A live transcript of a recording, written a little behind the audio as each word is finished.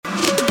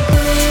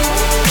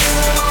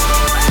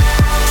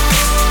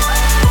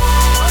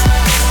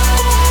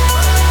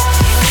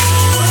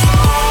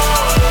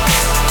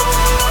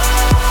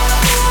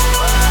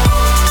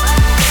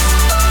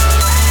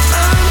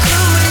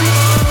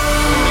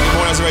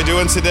everybody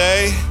doing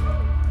today?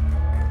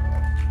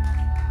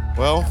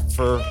 Well,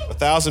 for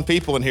 1,000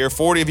 people in here,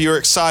 40 of you are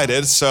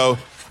excited. So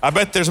I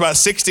bet there's about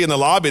 60 in the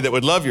lobby that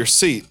would love your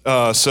seat.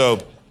 So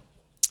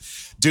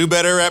do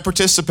better at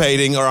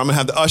participating, or I'm gonna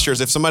have the ushers.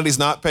 If somebody's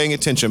not paying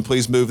attention,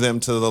 please move them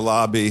to the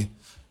lobby.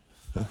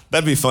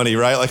 That'd be funny,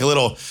 right? Like a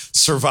little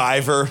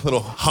Survivor,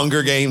 little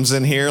Hunger Games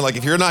in here. Like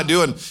if you're not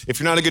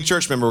a good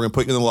church member, we're gonna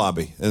put you in the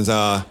lobby. And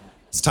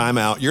it's time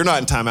out. You're not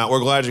in time out. We're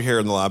glad you're here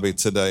in the lobby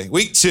today.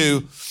 Week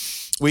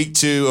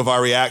two of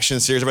our reaction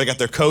series. Everybody got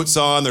their coats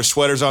on, their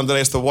sweaters on today.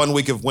 It's the 1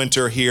 week of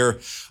winter here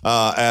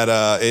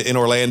in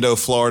Orlando,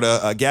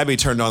 Florida. Gabby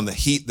turned on the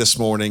heat this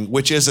morning,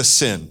 which is a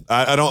sin.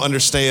 I don't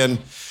understand.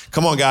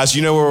 Come on, guys,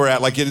 you know where we're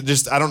at. Like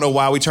I don't know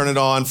why we turn it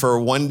on for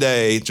one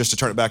day just to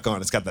turn it back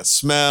on. It's got that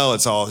smell.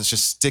 It's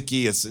just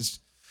sticky.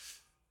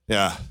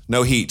 Yeah,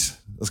 no heat.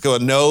 Let's go a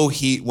no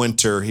heat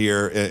winter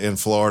here in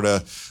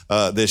Florida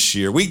this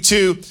year. Week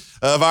two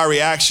of our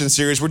reaction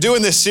series. We're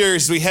doing this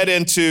series as we head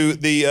into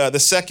the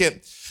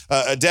second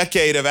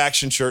decade of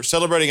Action Church,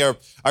 celebrating our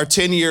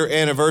 10-year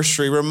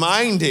anniversary,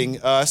 reminding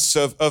us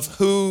of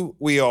who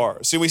we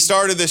are. See, we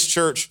started this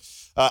church,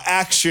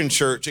 Action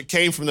Church. It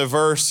came from the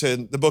verse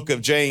in the book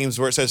of James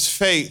where it says,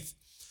 faith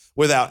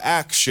without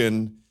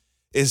action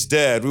is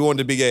dead. We wanted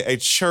to be a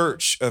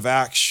church of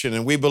action,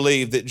 and we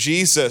believe that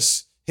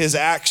Jesus, his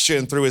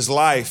action through his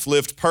life,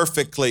 lived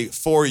perfectly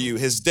for you.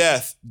 His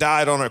death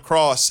died on a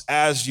cross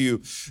as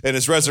you, and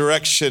his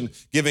resurrection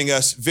giving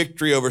us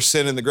victory over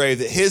sin in the grave.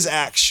 That his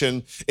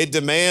action, it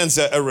demands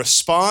a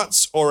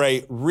response or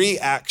a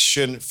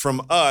reaction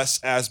from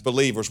us as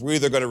believers. We're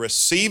either going to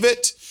receive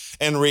it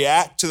and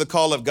react to the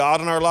call of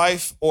God in our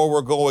life, or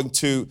we're going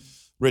to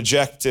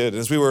reject it.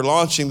 As we were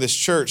launching this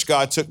church,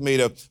 God took me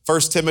to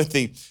 1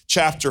 Timothy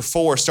chapter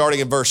 4, starting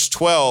in verse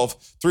 12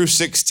 through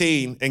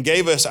 16, and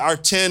gave us our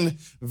 10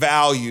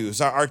 values,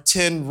 our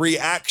 10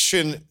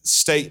 reaction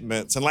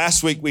statements. And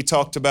last week we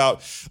talked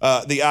about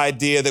the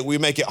idea that we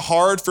make it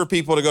hard for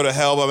people to go to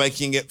hell by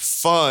making it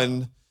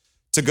fun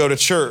to go to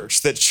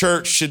church, that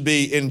church should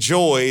be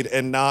enjoyed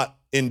and not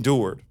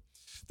endured,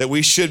 that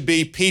we should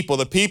be people,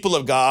 the people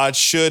of God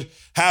should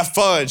have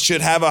fun, should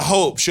have a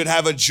hope, should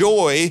have a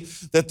joy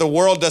that the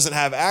world doesn't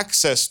have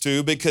access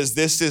to, because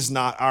this is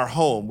not our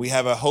home. We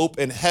have a hope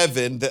in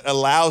heaven that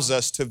allows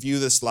us to view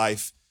this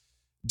life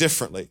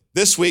differently.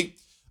 This week,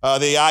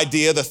 the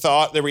idea, the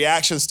thought, the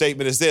reaction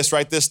statement is this,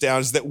 write this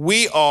down, is that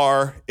we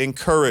are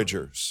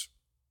encouragers.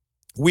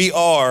 We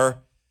are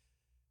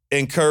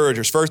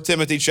encouragers. 1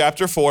 Timothy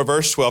chapter 4,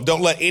 verse 12,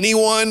 don't let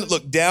anyone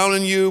look down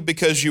on you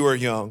because you are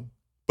young,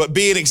 but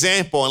be an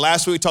example. And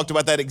last week we talked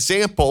about that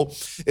example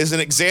is an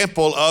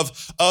example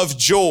of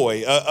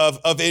joy,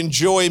 of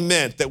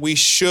enjoyment, that we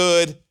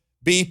should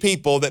be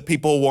people that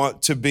people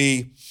want to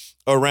be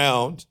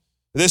around.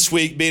 This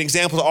week, be an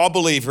example to all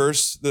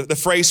believers. The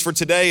phrase for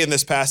today in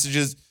this passage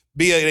is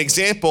be an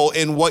example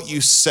in what you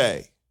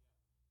say,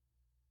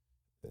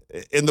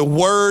 in the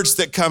words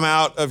that come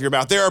out of your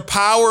mouth. There are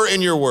power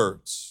in your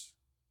words.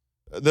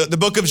 The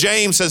book of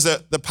James says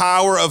that the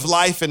power of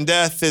life and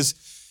death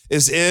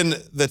is in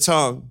the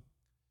tongue.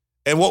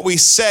 And what we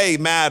say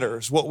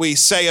matters. What we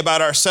say about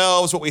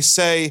ourselves, what we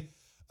say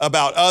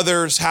about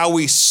others, how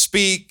we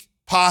speak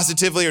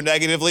positively or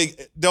negatively.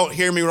 Don't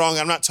hear me wrong.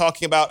 I'm not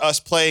talking about us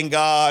playing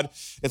God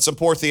and some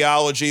poor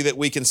theology that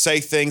we can say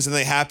things and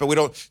they happen. We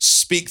don't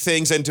speak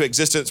things into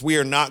existence. We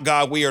are not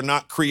God. We are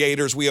not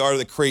creators. We are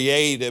the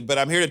created. But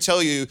I'm here to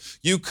tell you,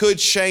 you could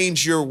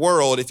change your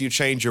world if you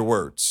change your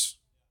words.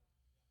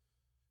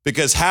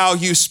 Because how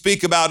you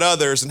speak about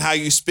others and how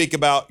you speak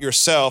about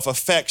yourself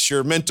affects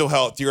your mental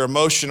health, your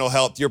emotional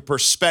health, your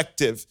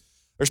perspective.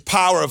 There's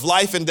power of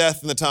life and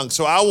death in the tongue.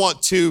 So I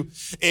want to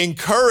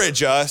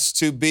encourage us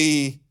to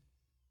be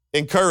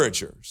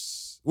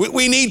encouragers.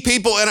 We need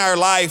people in our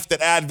life that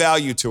add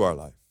value to our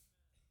life.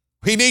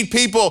 We need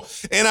people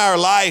in our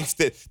life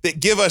that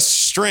give us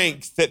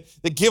strength,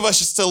 that give us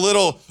just a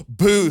little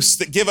boost,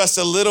 that give us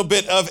a little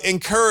bit of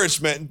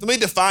encouragement. Let me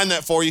define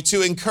that for you.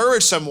 To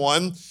encourage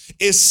someone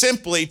is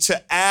simply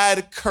to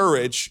add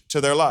courage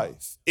to their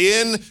life.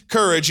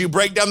 Encourage, you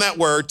break down that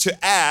word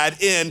to add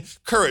in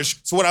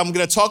courage. So what I'm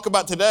going to talk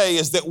about today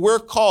is that we're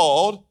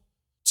called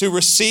to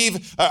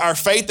receive our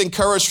faith and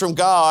courage from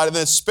God and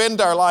then spend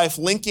our life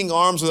linking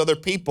arms with other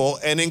people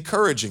and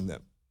encouraging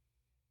them.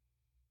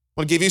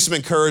 I want to give you some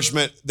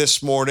encouragement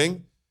this morning.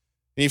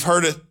 And you've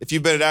heard it if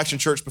you've been at Action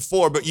Church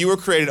before, but you were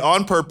created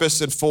on purpose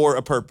and for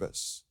a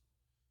purpose.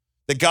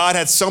 That God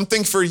had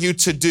something for you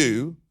to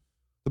do.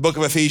 The book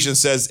of Ephesians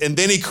says, and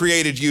then he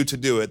created you to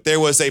do it. There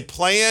was a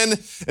plan,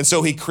 and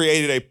so he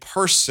created a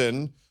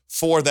person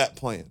for that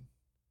plan.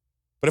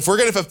 But if we're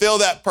going to fulfill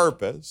that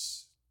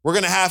purpose, we're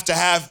going to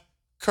have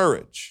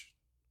courage.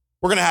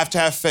 We're going to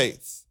have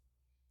faith.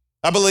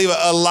 I believe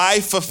a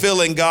life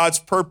fulfilling God's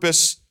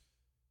purpose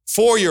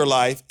for your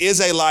life is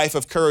a life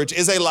of courage,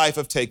 is a life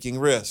of taking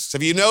risks.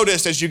 Have you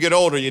noticed as you get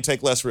older, you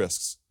take less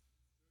risks?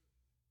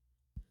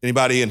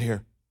 Anybody in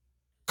here?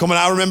 Come on,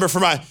 I remember for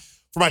my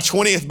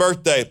 20th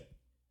birthday,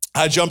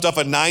 I jumped off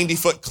a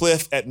 90-foot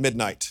cliff at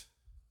midnight.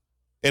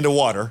 into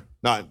water.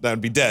 That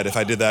would be dead if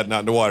I did that,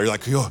 not into water. You're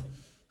like, oh,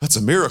 that's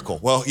a miracle.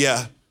 Well,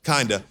 yeah,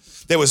 kinda.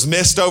 There was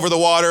mist over the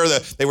water.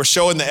 They were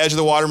showing the edge of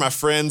the water, my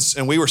friends,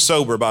 and we were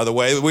sober, by the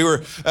way.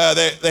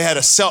 They had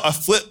a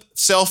flip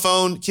cell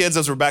phone. Kids,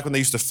 those were back when they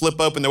used to flip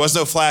open. There was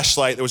no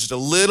flashlight. There was just a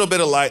little bit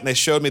of light, and they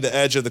showed me the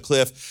edge of the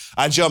cliff.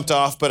 I jumped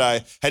off, but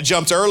I had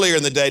jumped earlier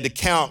in the day to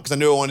count because I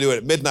knew I wanted to do it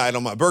at midnight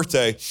on my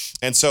birthday.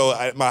 And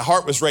so my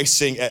heart was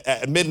racing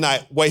at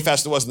midnight way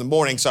faster than it was in the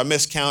morning, so I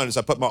miscounted as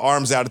I put my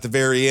arms out at the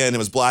very end. It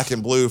was black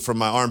and blue from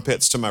my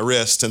armpits to my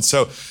wrist, and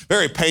so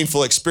very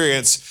painful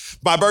experience.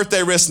 My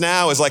birthday wrist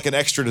now is like an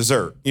extra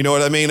dessert. You know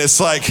what I mean? It's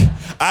like,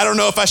 I don't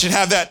know if I should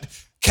have that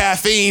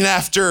caffeine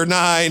after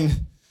 9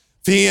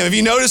 p.m. Have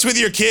you noticed with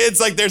your kids,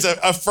 like there's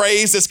a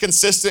phrase that's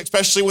consistent,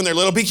 especially when they're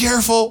little, be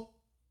careful.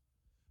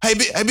 Hey,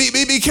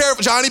 be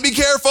careful. Johnny, be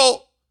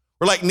careful.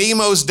 We're like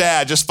Nemo's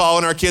dad, just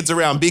following our kids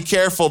around. Be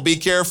careful, be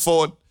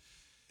careful.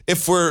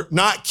 If we're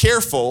not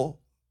careful,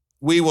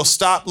 we will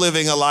stop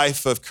living a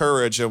life of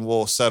courage and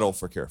we'll settle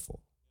for careful.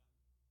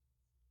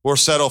 We'll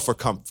settle for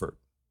comfort.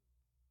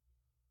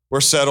 We're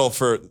settled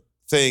for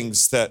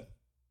things that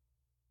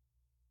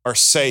are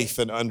safe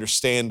and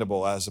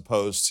understandable as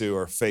opposed to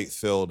are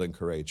faith-filled and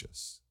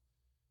courageous.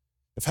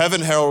 If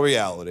heaven, hell,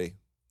 reality,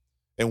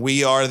 and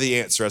we are the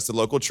answer as the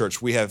local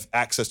church, we have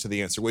access to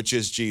the answer, which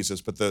is Jesus,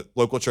 but the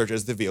local church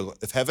is the vehicle.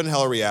 If heaven,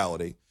 hell,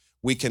 reality,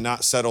 we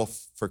cannot settle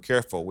for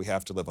careful. We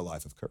have to live a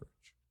life of courage.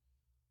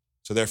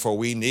 So therefore,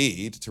 we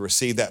need to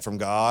receive that from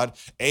God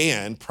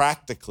and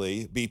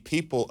practically be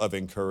people of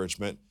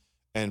encouragement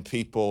and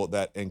people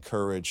that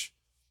encourage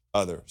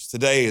others.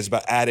 Today is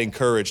about adding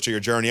courage to your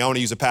journey. I want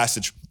to use a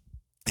passage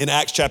in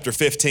Acts chapter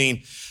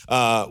 15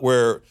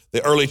 where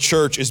the early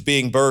church is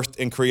being birthed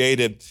and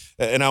created.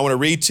 And I want to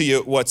read to you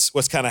what's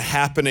kind of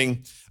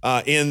happening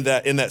in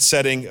that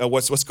setting,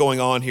 what's going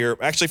on here.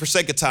 Actually, for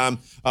sake of time,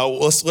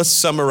 let's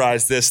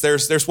summarize this.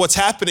 There's what's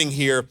happening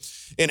here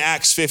in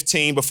Acts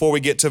 15 before we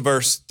get to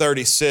verse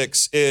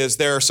 36 is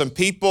there are some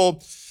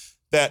people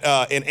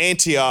that in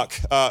Antioch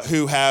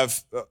who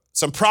have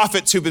some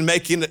prophets who've been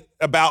making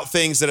about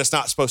things that it's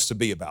not supposed to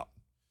be about.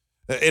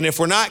 And if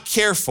we're not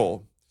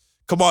careful,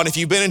 come on, if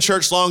you've been in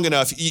church long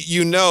enough,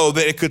 you know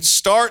that it could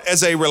start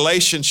as a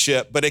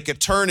relationship, but it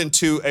could turn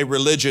into a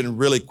religion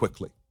really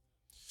quickly.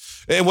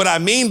 And what I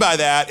mean by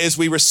that is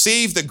we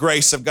receive the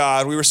grace of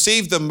God, we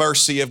receive the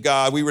mercy of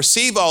God, we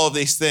receive all of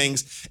these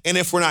things, and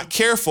if we're not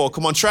careful,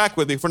 come on, track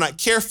with me, if we're not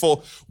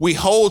careful, we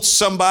hold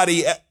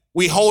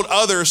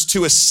others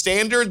to a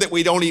standard that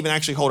we don't even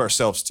actually hold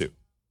ourselves to.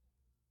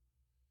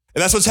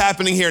 And that's what's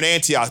happening here in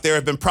Antioch. There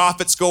have been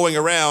prophets going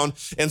around,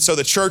 and so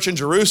the church in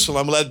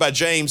Jerusalem, led by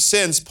James,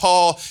 sends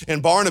Paul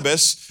and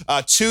Barnabas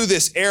to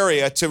this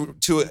area to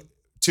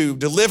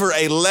deliver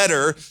a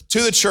letter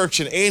to the church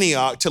in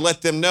Antioch to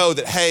let them know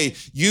that, hey,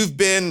 you've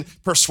been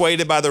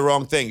persuaded by the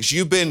wrong things.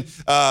 You've been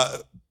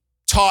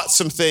taught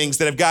some things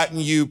that have gotten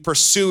you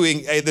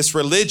pursuing this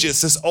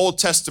Old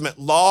Testament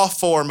law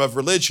form of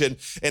religion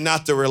and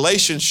not the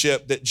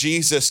relationship that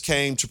Jesus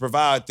came to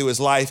provide through his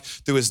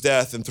life, through his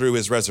death, and through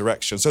his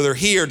resurrection. So they're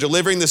here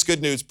delivering this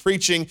good news,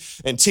 preaching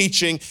and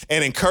teaching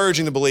and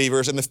encouraging the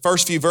believers. In the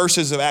first few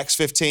verses of Acts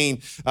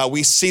 15,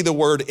 we see the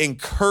word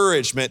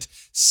encouragement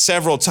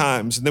several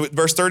times. And then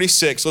verse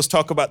 36, let's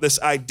talk about this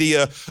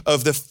idea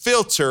of the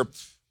filter.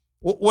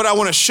 What I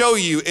want to show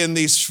you in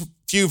these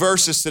few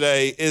verses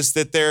today is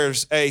that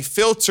there's a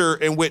filter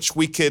in which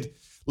we could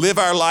live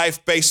our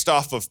life based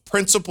off of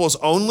principles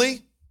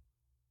only,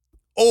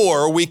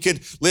 or we could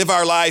live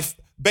our life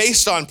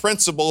based on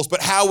principles,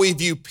 but how we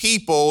view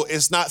people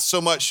is not so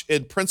much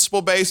in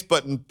principle based,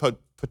 but in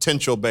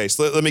potential based.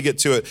 Let me get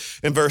to it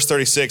in verse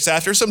 36.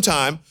 After some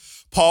time,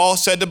 Paul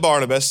said to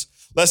Barnabas,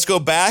 let's go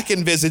back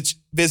and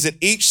visit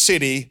each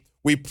city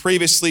we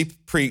previously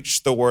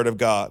preached the word of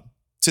God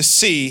to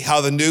see how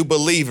the new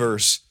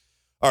believers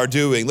are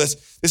doing.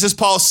 This is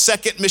Paul's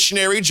second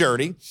missionary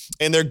journey,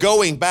 and they're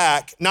going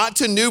back, not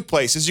to new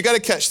places. You got to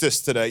catch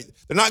this today.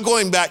 They're not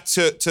going back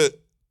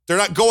they're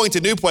not going to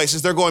new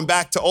places. They're going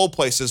back to old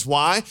places.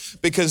 Why?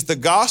 Because the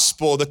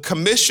gospel, the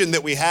commission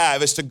that we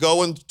have is to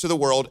go into the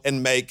world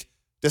and make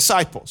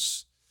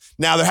disciples.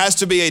 Now, there has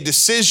to be a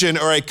decision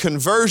or a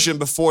conversion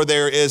before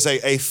there is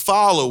a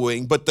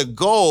following, but the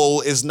goal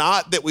is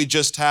not that we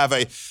just have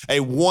a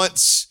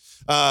once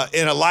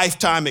in a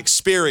lifetime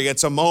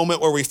experience, a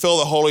moment where we feel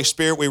the Holy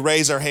Spirit, we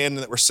raise our hand and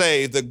that we're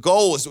saved. The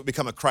goal is to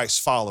become a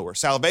Christ follower.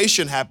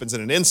 Salvation happens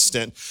in an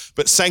instant,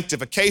 but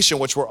sanctification,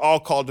 which we're all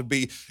called to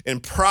be in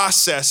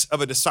process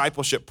of a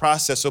discipleship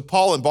process. So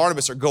Paul and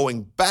Barnabas are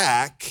going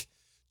back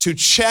to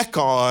check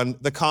on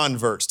the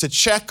converts, to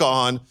check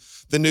on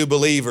the new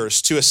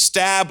believers, to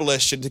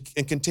establish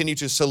and continue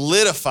to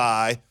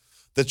solidify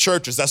the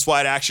churches. That's why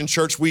at Action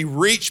Church, we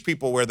reach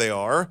people where they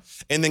are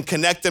and then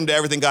connect them to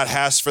everything God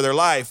has for their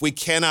life. We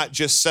cannot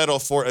just settle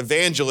for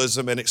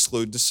evangelism and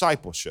exclude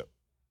discipleship.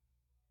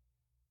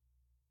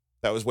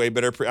 That was way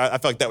better. I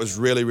felt like that was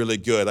really, really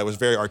good. That was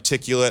very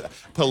articulate,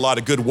 put a lot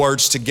of good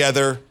words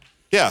together.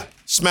 Yeah,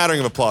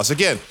 smattering of applause.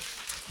 Again,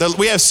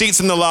 we have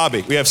seats in the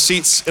lobby. We have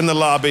seats in the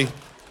lobby.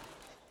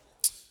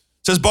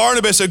 It says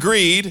Barnabas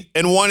agreed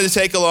and wanted to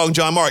take along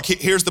John Mark.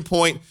 Here's the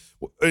point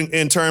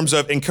in terms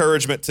of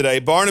encouragement today.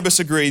 Barnabas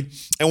agreed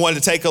and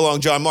wanted to take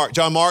along John Mark.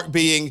 John Mark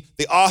being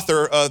the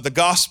author of the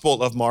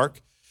Gospel of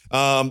Mark.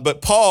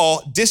 But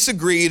Paul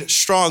disagreed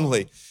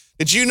strongly.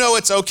 Did you know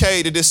it's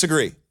okay to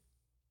disagree?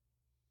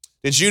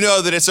 Did you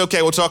know that it's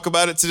okay? We'll talk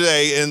about it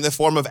today in the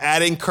form of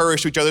adding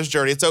courage to each other's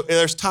journey.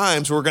 There's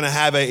times where we're going to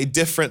have a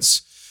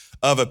difference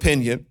of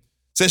opinion.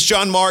 Since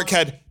John Mark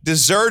had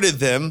deserted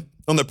them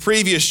on the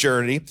previous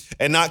journey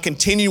and not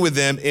continued with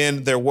them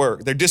in their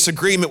work. Their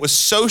disagreement was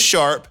so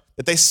sharp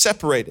that they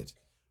separated.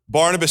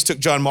 Barnabas took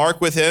John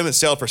Mark with him and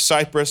sailed for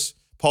Cyprus.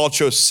 Paul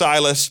chose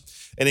Silas,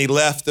 and he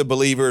left the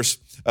believers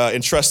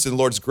entrusted in the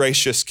Lord's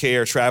gracious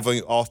care,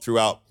 traveling all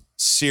throughout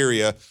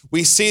Syria.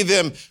 We see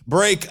them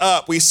break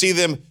up. We see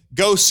them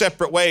go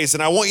separate ways.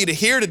 And I want you to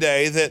hear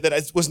today that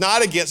it was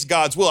not against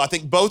God's will. I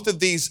think both of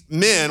these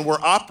men were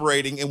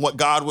operating in what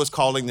God was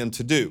calling them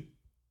to do.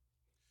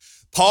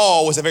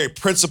 Paul was a very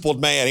principled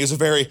man. He was a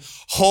very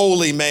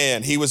holy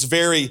man. He was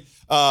very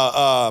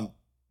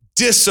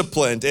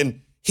disciplined, and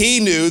he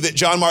knew that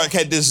John Mark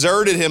had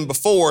deserted him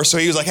before, so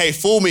he was like, hey,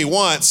 fool me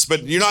once,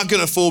 but you're not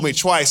going to fool me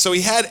twice. So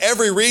he had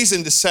every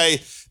reason to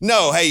say,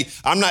 no, hey,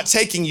 I'm not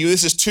taking you.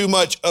 This is too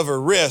much of a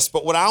risk.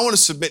 But what I want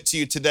to submit to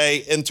you today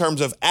in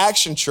terms of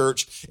Action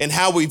Church and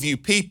how we view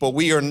people,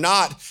 we are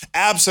not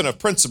absent of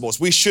principles.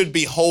 We should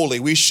be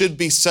holy. We should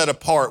be set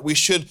apart. We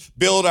should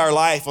build our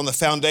life on the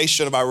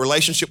foundation of our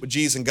relationship with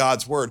Jesus and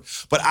God's word.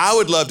 But I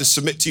would love to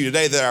submit to you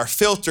today that our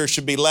filter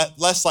should be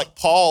less like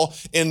Paul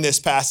in this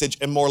passage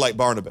and more like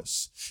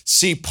Barnabas.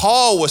 See,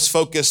 Paul was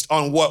focused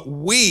on what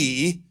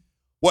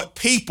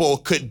people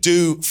could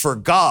do for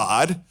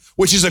God,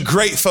 which is a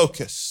great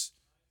focus.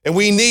 And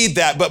we need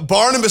that. But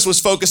Barnabas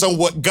was focused on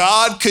what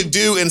God could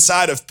do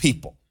inside of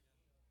people.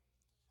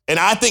 And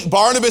I think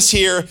Barnabas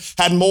here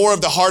had more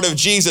of the heart of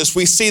Jesus.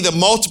 We see the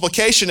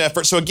multiplication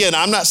effort. So again,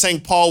 I'm not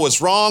saying Paul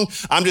was wrong.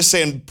 I'm just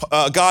saying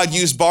God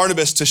used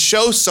Barnabas to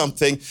show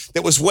something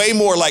that was way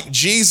more like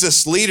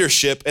Jesus'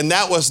 leadership. And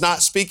that was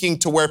not speaking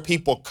to where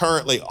people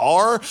currently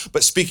are,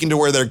 but speaking to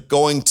where they're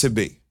going to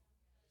be.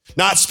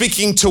 Not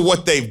speaking to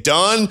what they've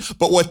done,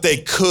 but what they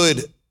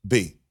could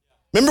be.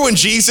 Remember when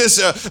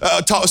Jesus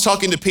was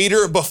talking to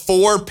Peter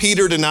before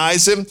Peter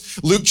denies him?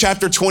 Luke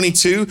chapter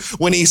 22,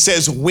 when he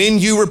says, when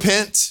you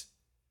repent,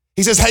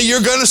 he says, hey, you're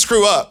going to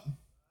screw up.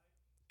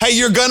 Hey,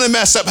 you're going to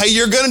mess up. Hey,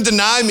 you're going to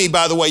deny me,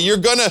 by the way. You're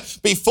going to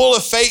be full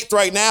of faith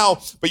right now,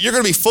 but you're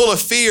going to be full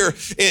of fear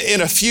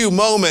in a few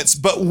moments.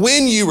 But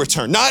when you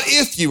return, not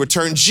if you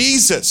return,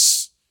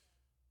 Jesus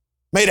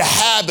made a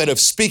habit of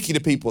speaking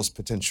to people's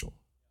potential,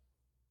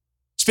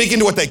 speaking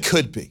to what they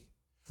could be,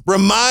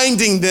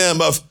 reminding them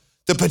of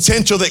the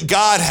potential that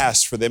God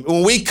has for them.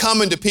 When we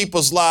come into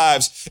people's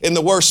lives in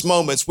the worst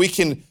moments, we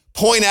can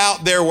point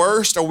out their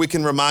worst or we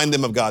can remind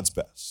them of God's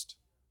best.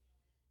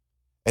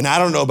 And I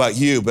don't know about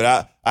you,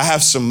 but I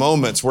have some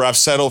moments where I've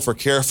settled for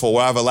careful,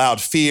 where I've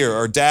allowed fear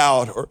or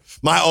doubt or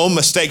my own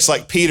mistakes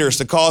like Peter's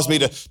to cause me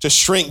to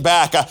shrink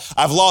back.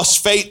 I've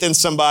lost faith in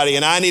somebody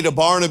and I need a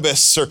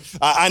Barnabas, or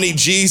I need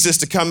Jesus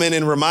to come in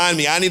and remind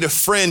me. I need a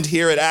friend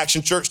here at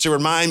Action Church to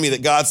remind me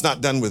that God's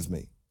not done with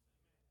me.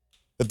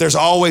 That there's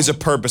always a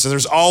purpose and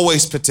there's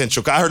always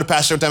potential. I heard a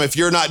pastor one time, if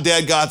you're not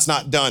dead, God's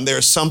not done.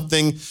 There's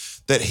something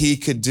that he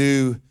could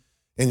do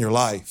in your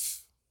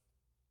life.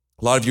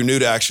 A lot of you are new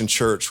to Action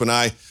Church. When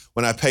I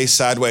pace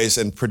sideways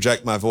and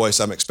project my voice,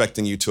 I'm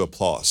expecting you to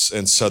applause.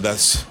 And so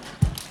that's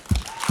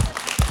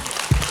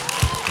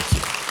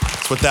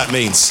what that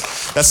means.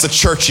 That's the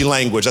churchy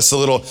language. That's the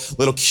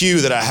little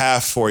cue that I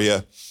have for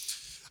you.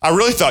 I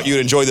really thought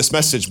you'd enjoy this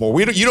message more.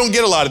 You don't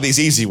get a lot of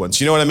these easy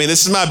ones. You know what I mean?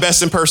 This is my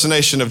best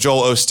impersonation of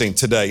Joel Osteen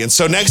today. And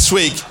so next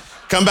week,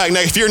 come back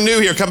next. If you're new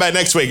here, come back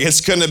next week.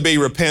 It's going to be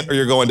repent or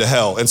you're going to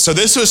hell. And so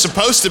this was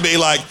supposed to be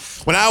like,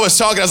 when I was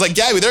talking, I was like,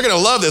 Gabby, they're going to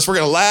love this. We're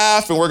going to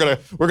laugh and we're going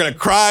to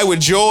cry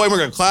with joy and we're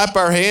going to clap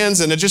our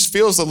hands. And it just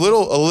feels a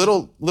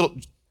little,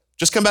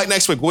 just come back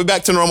next week. We'll be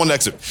back to normal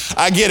next week.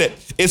 I get it.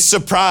 It's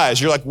surprise.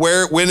 You're like,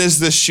 when is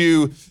this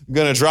shoe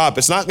going to drop?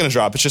 It's not going to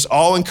drop. It's just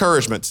all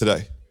encouragement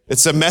today.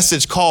 It's a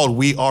message called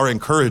We Are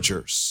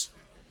Encouragers.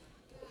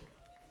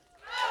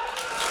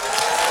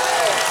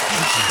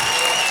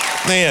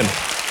 Man,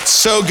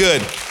 so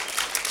good.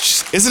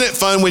 Isn't it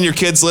fun when your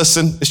kids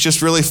listen? It's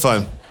just really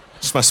fun.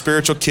 Just my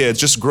spiritual kids,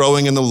 just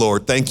growing in the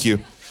Lord. Thank you.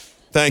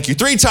 Thank you.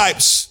 Three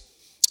types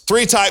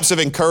of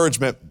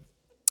encouragement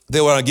that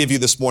I want to give you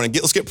this morning.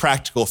 Let's get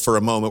practical for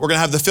a moment. We're going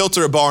to have the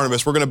filter of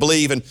Barnabas. We're going to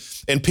believe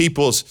in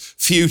people's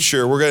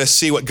future. We're going to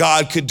see what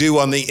God could do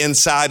on the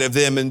inside of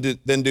them and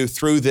then do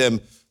through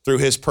them through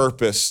his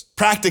purpose.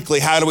 Practically,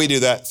 how do we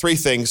do that? Three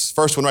things.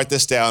 First one, write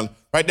this down.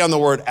 Write down the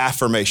word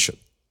affirmation.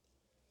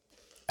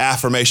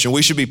 Affirmation.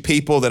 We should be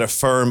people that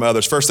affirm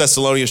others. 1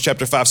 Thessalonians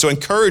chapter 5. So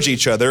encourage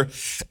each other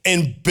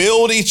and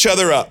build each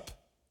other up,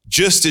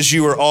 just as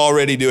you are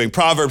already doing.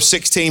 Proverbs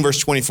 16, verse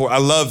 24. I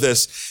love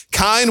this.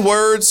 Kind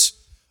words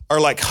are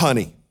like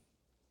honey,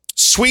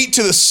 sweet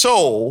to the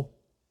soul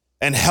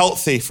and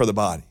healthy for the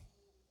body.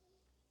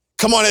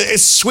 Come on,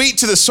 it's sweet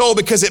to the soul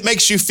because it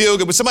makes you feel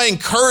good. When somebody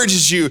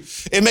encourages you,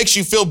 it makes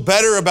you feel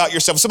better about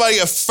yourself. When somebody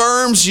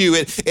affirms you,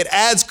 it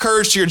adds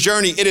courage to your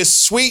journey. It is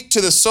sweet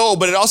to the soul,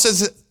 but it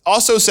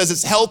also says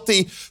it's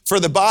healthy for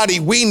the body.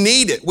 We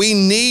need it. We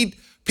need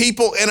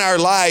people in our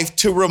life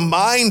to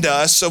remind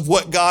us of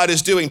what God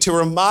is doing, to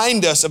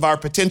remind us of our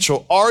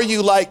potential. Are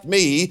you like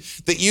me,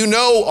 that you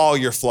know all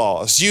your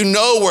flaws? You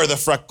know where the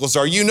freckles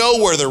are. You know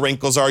where the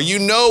wrinkles are. You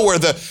know where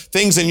the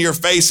things in your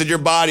face and your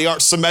body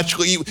aren't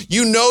symmetrical.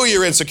 You know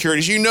your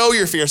insecurities. You know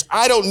your fears.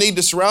 I don't need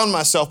to surround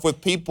myself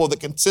with people that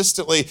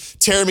consistently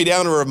tear me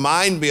down and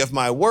remind me of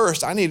my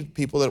worst. I need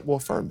people that will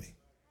affirm me.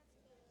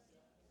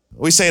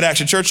 We say at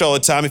Action Church all the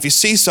time, if you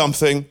see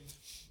something,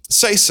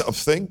 say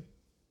something.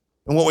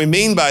 And what we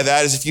mean by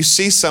that is if you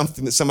see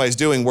something that somebody's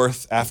doing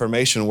worth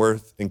affirmation,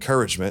 worth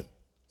encouragement,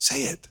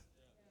 say it.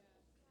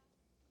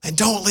 And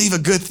don't leave a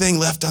good thing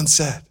left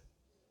unsaid.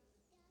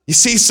 You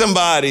see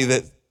somebody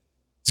that's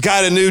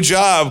got a new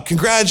job,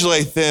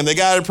 congratulate them. They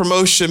got a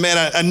promotion.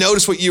 Man, I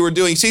noticed what you were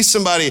doing. You see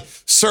somebody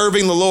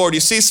serving the Lord. You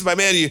see somebody,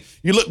 man,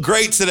 you look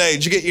great today.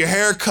 Did you get your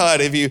hair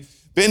cut? Have you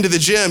been to the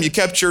gym? You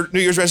kept your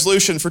New Year's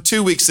resolution for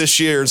 2 weeks this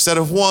year instead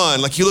of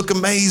 1. Like, you look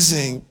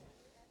amazing.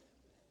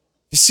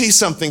 You see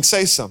something,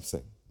 say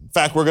something. In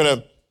fact, we're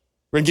gonna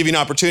give you an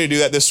opportunity to do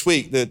that this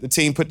week. The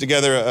team put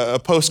together a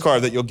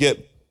postcard that you'll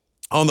get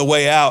on the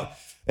way out.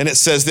 And it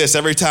says this: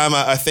 every time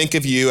I think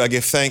of you, I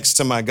give thanks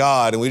to my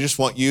God. And we just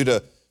want you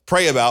to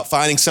pray about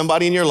finding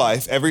somebody in your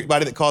life,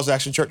 everybody that calls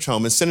Action Church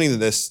home, and sending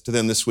this to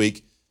them this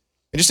week,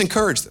 and just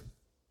encourage them.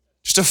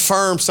 Just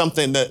affirm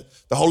something that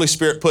the Holy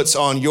Spirit puts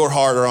on your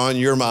heart or on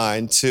your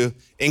mind, to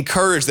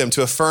encourage them,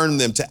 to affirm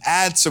them, to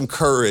add some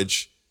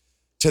courage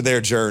to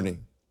their journey.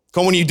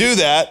 Because when you do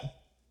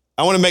that,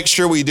 I want to make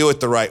sure we do it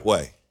the right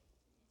way.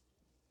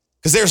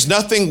 Because there's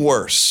nothing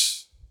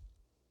worse.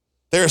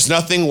 There's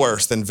nothing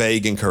worse than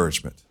vague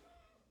encouragement,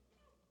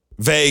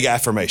 vague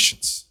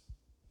affirmations.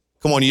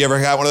 Come on, you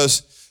ever got one of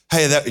those?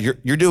 Hey,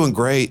 you're doing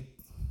great.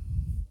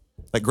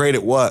 Like, great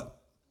at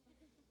what?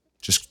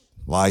 Just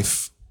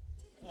life.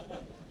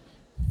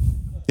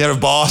 You have a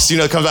boss,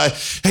 comes by,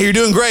 hey, you're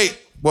doing great.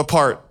 What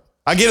part?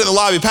 I get in the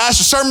lobby.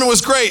 Pastor, sermon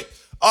was great.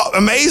 Oh,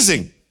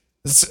 amazing.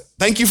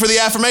 Thank you for the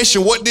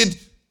affirmation. What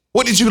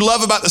did you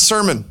love about the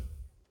sermon?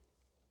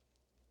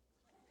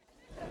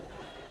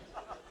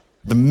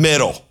 The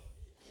middle.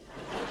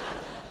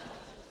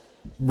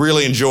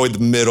 Really enjoyed the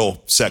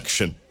middle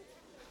section.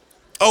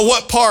 Oh,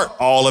 what part?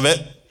 All of it.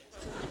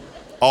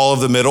 All of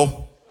the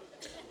middle.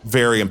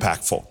 Very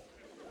impactful.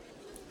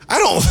 I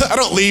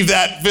don't leave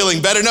that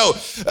feeling better. No,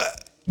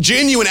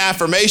 genuine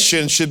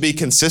affirmation should be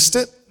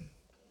consistent.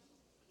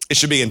 It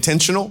should be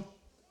intentional,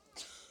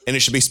 and it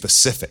should be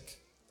specific.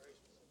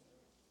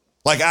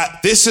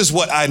 Like, this is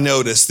what I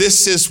noticed.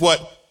 This is what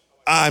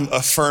I'm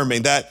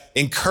affirming. That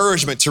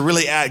encouragement to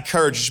really add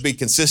courage should be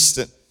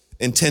consistent,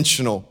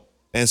 intentional,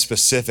 and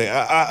specific.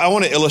 I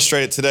want to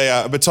illustrate it today.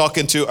 I've been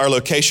talking to our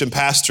location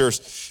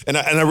pastors, and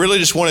I really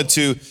just wanted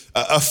to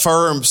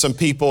affirm some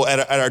people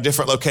at our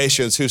different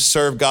locations who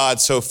serve God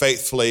so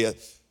faithfully. I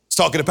was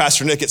talking to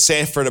Pastor Nick at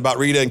Sanford about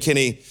Rita and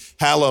Kenny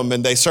Hallam,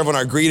 and they serve on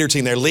our greeter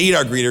team there, lead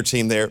our greeter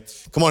team there.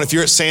 Come on, if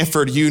you're at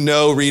Sanford, you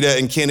know Rita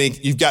and Kenny.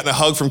 You've gotten a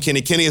hug from Kenny.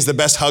 Kenny is the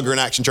best hugger in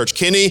Action Church.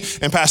 Kenny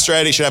and Pastor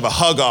Eddie should have a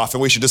hug off,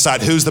 and we should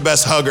decide who's the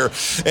best hugger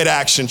at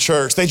Action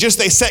Church. They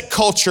set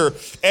culture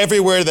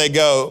everywhere they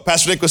go.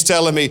 Pastor Nick was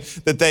telling me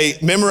that they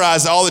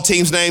memorize all the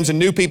team's names and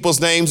new people's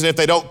names, and if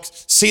they don't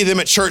see them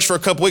at church for a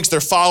couple weeks,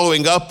 they're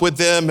following up with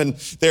them, and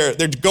they're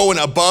going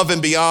above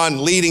and beyond,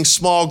 leading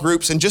small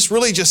groups, and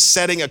just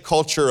setting a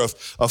culture of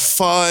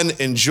fun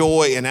and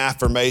joy and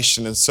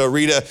affirmation. And so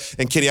Rita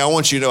and Kenny, I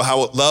want you to know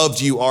how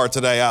loved you are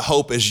today. I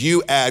hope as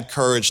you add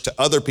courage to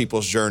other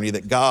people's journey,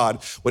 that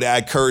God would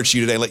add courage to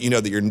you today and let you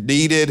know that you're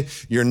needed,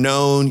 you're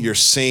known, you're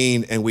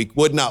seen, and we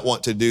would not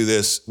want to do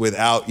this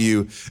without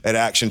you at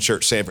Action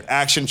Church Sanford.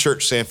 Action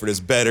Church Sanford is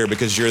better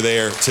because you're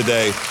there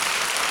today.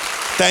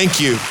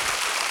 Thank you.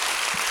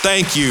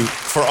 Thank you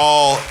for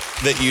all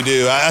that you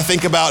do. I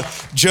think about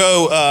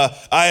Joe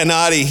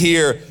Iannotti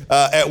here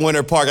at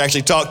Winter Park. I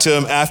actually talked to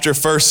him after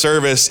first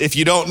service. If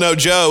you don't know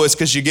Joe, it's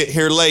because you get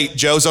here late.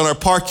 Joe's on our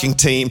parking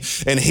team,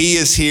 and he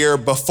is here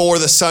before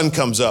the sun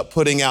comes up,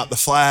 putting out the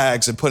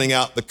flags and putting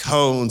out the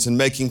cones and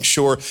making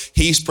sure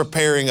he's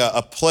preparing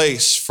a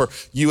place for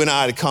you and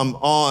I to come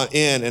on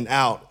in and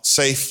out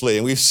safely.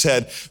 And we've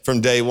said from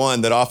day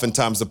one that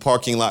oftentimes the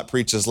parking lot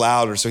preaches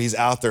louder, so he's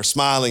out there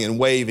smiling and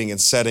waving and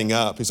setting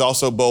up. He's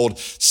also bowled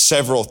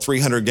several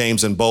 300 games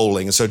in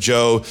bowling. And so,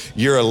 Joe,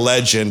 you're a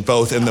legend,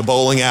 both in the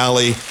bowling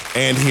alley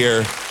and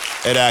here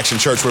at Action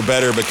Church. We're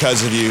better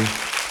because of you.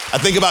 I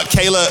think about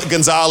Kayla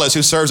Gonzalez,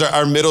 who serves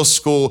our middle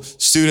school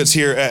students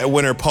here at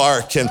Winter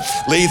Park and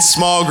leads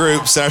small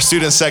groups, and our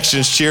student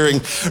section is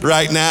cheering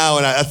right now.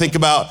 And I think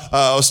about,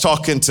 I was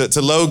talking to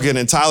Logan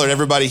and Tyler and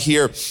everybody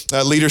here,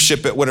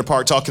 leadership at Winter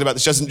Park, talking about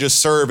this. She doesn't just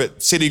serve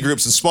at city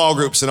groups and small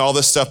groups and all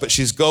this stuff, but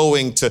she's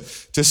going to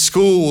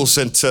schools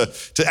and to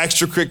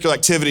extracurricular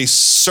activities,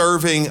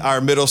 serving our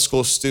middle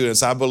school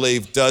students. I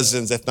believe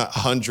dozens, if not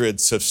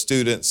hundreds of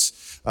students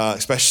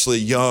especially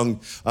young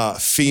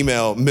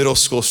female middle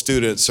school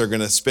students are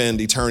going to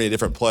spend eternity in a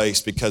different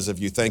place because of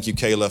you. Thank you,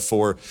 Kayla,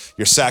 for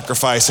your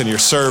sacrifice and your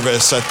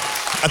service. I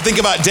think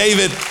about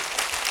David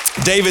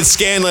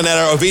Scanlon at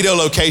our Oviedo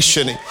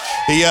location.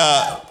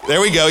 There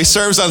we go. He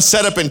serves on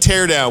setup and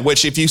teardown,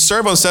 which if you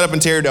serve on setup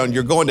and teardown,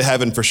 you're going to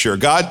heaven for sure.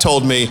 God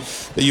told me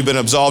that you've been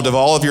absolved of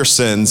all of your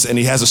sins and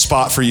he has a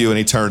spot for you in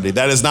eternity.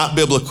 That is not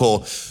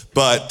biblical,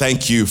 but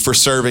thank you for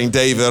serving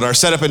David on our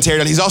setup and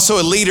teardown. He's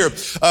also a leader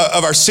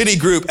of our city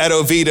group at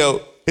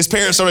Oviedo. His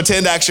parents don't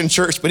attend Action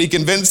Church, but he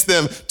convinced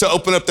them to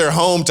open up their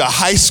home to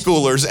high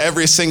schoolers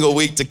every single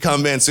week to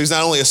come in. So he's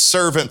not only a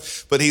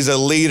servant, but he's a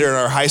leader in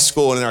our high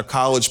school and in our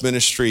college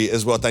ministry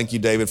as well. Thank you,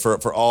 David,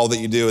 for all that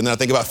you do. And then I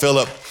think about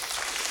Philip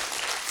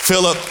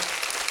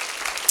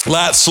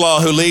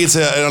Latslaw, who leads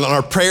on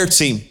our prayer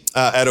team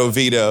at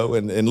Oviedo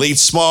and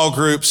leads small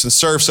groups and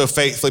serves so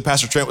faithfully.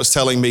 Pastor Trent was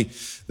telling me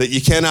that you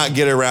cannot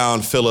get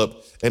around Philip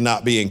and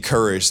not be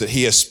encouraged, that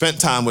he has spent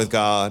time with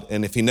God,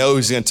 and if he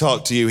knows he's gonna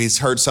talk to you, he's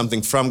heard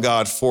something from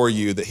God for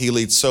you, that he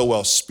leads so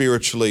well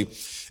spiritually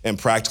and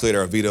practically at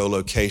our Oviedo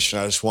location.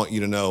 I just want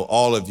you to know,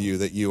 all of you,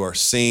 that you are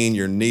seen,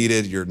 you're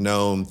needed, you're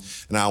known,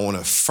 and I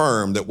wanna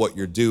affirm that what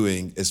you're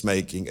doing is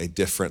making a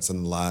difference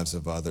in the lives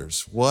of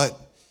others. What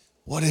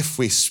if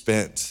we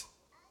spent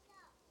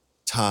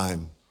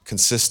time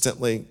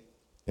consistently,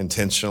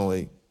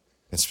 intentionally,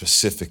 and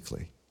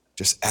specifically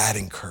just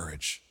adding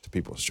courage to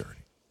people's journey?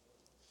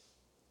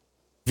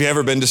 Have you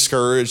ever been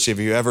discouraged? Have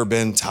you ever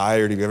been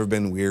tired? Have you ever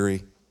been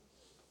weary?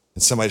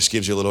 And somebody just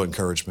gives you a little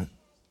encouragement.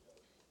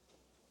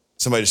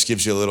 Somebody just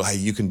gives you a little, hey,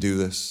 you can do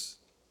this.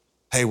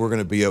 Hey, we're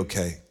gonna be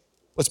okay.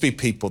 Let's be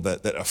people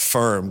that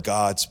affirm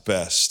God's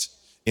best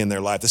in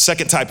their life. The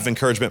second type of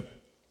encouragement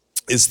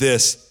is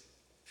this.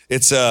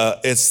 It's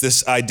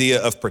this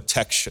idea of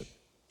protection.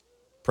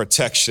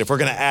 Protection. If we're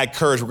gonna add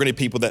courage, we're gonna need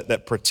people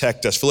that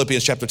protect us.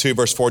 Philippians chapter 2,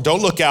 verse 4,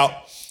 don't look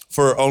out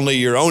for only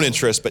your own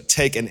interest, but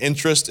take an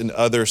interest in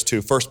others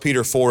too. 1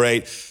 Peter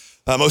 4:8,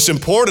 most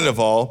important of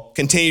all,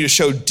 continue to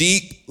show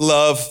deep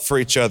love for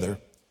each other.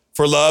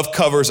 For love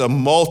covers a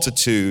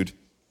multitude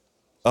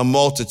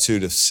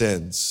of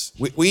sins.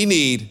 We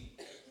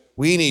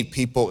need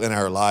people in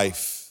our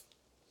life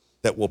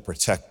that will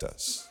protect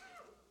us.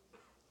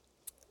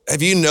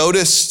 Have you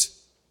noticed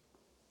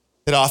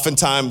that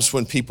oftentimes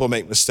when people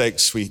make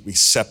mistakes, we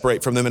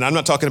separate from them? And I'm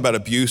not talking about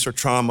abuse or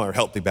trauma or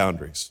healthy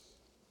boundaries.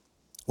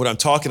 What I'm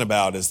talking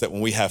about is that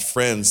when we have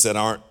friends that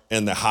aren't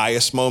in the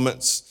highest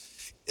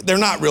moments, they're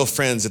not real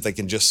friends if they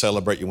can just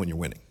celebrate you when you're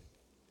winning.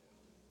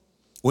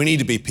 We need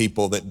to be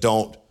people that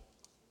don't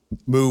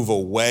move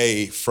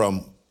away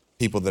from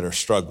people that are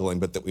struggling,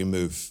 but that we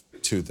move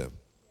to them.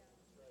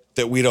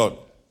 That we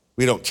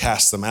don't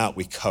cast them out,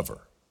 we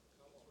cover.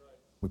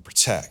 We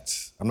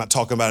protect. I'm not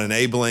talking about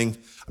enabling.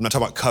 I'm not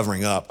talking about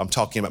covering up. I'm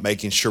talking about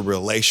making sure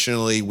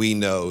relationally we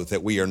know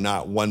that we are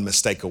not one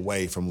mistake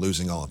away from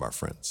losing all of our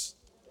friends.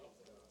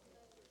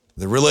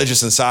 The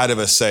religious inside of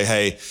us say,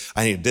 hey,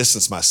 I need to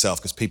distance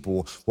myself because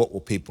what will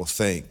people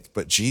think?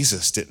 But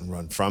Jesus didn't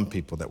run from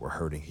people that were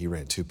hurting. He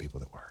ran to people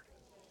that were hurting.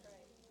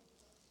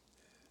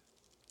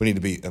 We need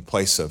to be a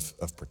place of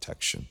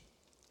protection.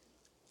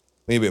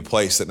 We need to be a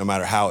place that no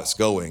matter how it's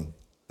going,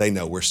 they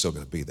know we're still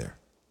going to be there.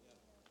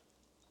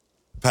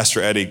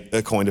 Pastor Eddie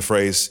coined a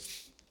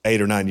phrase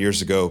 8 or 9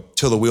 years ago,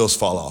 till the wheels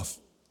fall off.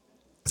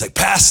 It's like,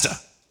 Pastor,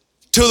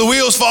 till the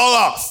wheels fall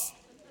off.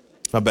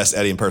 My best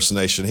Eddie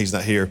impersonation. He's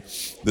not here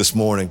this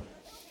morning,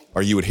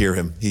 or you would hear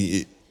him.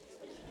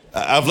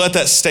 I've let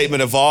that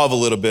statement evolve a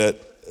little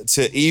bit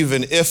to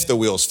even if the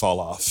wheels fall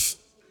off,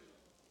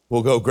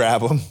 we'll go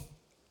grab them.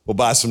 We'll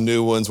buy some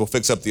new ones. We'll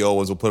fix up the old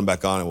ones. We'll put them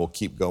back on and we'll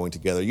keep going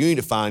together. You need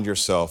to find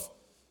yourself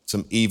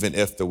some even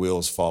if the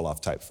wheels fall off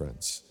type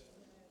friends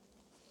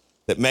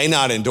that may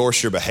not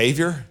endorse your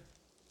behavior,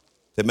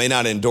 that may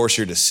not endorse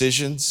your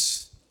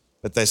decisions,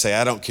 but they say,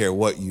 I don't care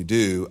what you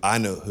do. I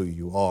know who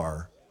you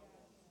are.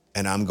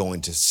 And I'm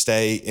going to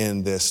stay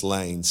in this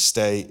lane,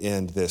 stay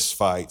in this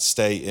fight,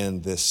 stay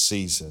in this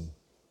season.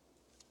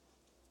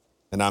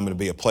 And I'm going to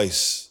be a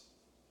place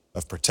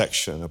of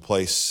protection, a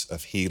place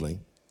of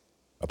healing,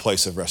 a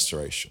place of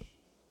restoration.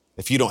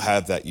 If you don't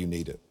have that, you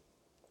need it.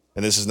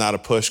 And this is not a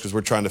push because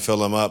we're trying to fill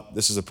them up.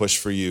 This is a push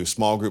for you.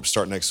 Small groups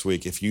start next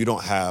week. If you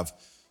don't have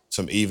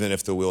some even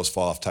if the wheels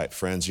fall off type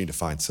friends, you need to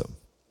find some.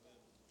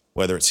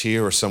 Whether it's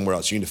here or somewhere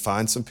else, you need to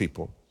find some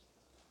people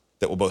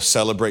that will both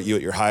celebrate you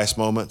at your highest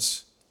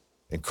moments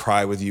and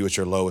cry with you at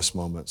your lowest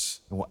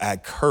moments, and will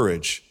add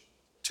courage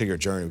to your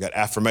journey. We've got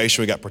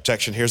affirmation, we got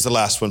protection. Here's the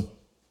last one.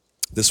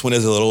 This one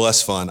is a little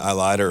less fun. I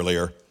lied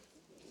earlier.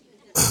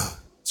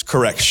 It's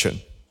correction.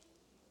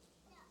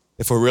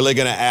 If we're really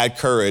gonna add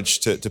courage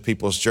to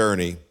people's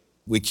journey,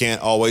 we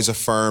can't always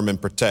affirm and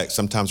protect.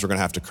 Sometimes we're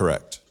gonna have to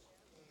correct.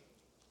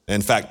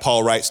 In fact,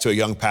 Paul writes to a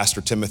young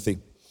pastor, Timothy,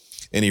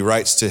 and he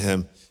writes to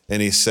him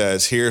and he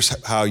says,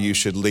 here's how you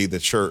should lead the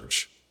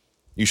church.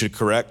 You should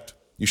correct,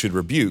 you should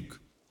rebuke,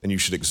 and you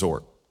should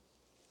exhort.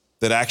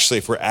 That actually,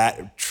 if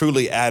we're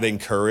truly adding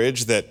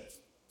courage, that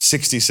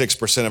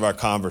 66% of our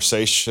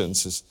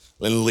conversations is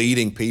in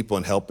leading people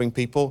and helping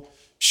people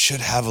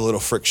should have a little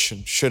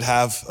friction, should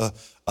have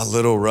a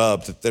little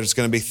rub, that there's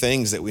gonna be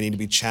things that we need to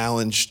be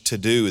challenged to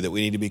do, that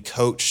we need to be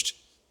coached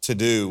to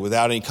do.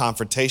 Without any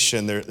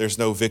confrontation, there's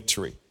no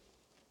victory.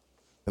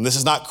 And this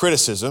is not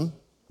criticism.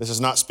 This is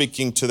not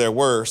speaking to their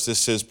worst.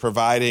 This is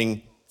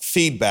providing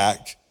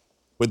feedback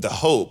with the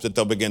hope that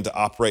they'll begin to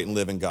operate and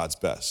live in God's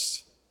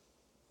best.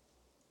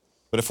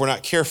 But if we're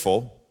not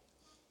careful,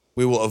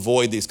 we will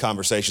avoid these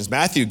conversations.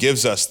 Matthew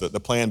gives us the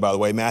plan, by the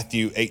way,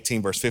 Matthew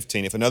 18, verse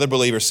 15. If another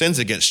believer sins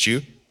against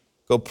you,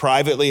 go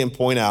privately and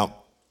point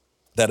out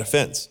that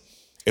offense.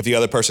 If the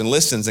other person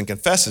listens and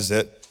confesses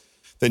it,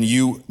 then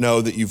you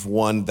know that you've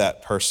won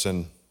that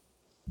person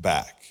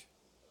back.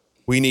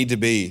 We need to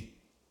be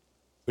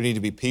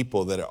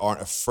people that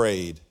aren't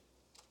afraid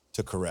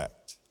to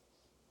correct.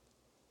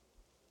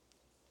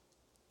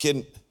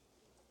 Can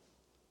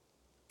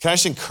I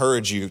just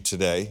encourage you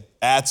today,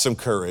 add some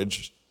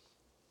courage,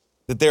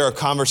 that there are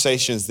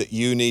conversations that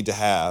you need to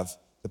have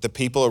that the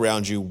people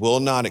around you will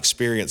not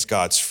experience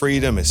God's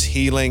freedom, His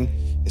healing,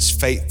 His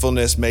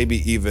faithfulness, maybe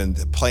even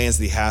the plans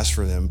that He has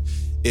for them,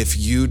 if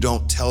you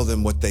don't tell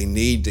them what they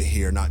need to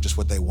hear, not just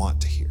what they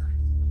want to hear.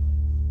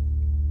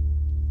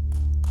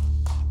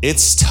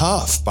 It's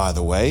tough, by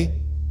the way,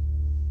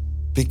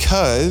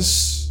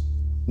 because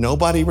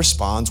nobody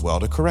responds well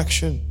to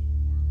correction.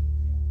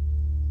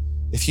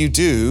 If you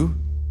do,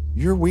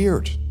 you're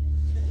weird.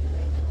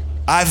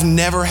 I've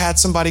never had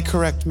somebody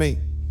correct me.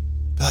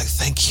 Be like,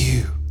 thank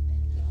you.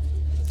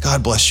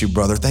 God bless you,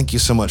 brother. Thank you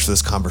so much for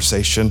this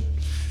conversation.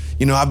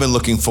 You know, I've been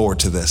looking forward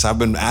to this. I've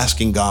been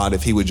asking God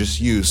if He would just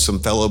use some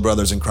fellow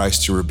brothers in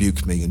Christ to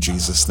rebuke me in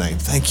Jesus' name.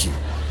 Thank you.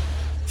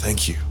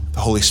 Thank you. The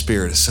Holy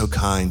Spirit is so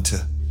kind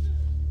to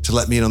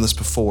let me in on this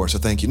before, so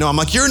thank you. No, I'm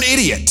like, you're an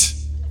idiot.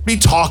 What are you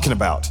talking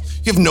about?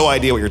 You have no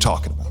idea what you're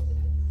talking about.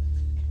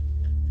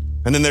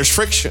 And then there's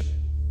friction.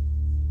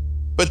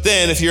 But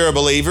then if you're a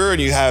believer and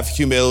you have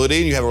humility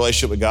and you have a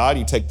relationship with God,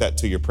 you take that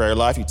to your prayer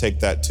life, you take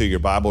that to your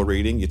Bible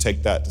reading, you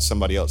take that to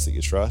somebody else that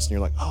you trust, and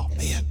you're like, oh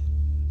man,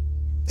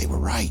 they were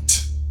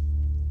right.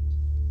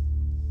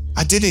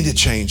 I did need to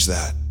change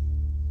that.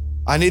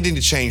 I needed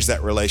to change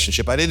that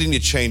relationship. I didn't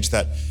need to change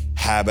that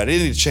habit. I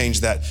didn't need to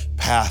change that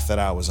path that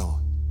I was on.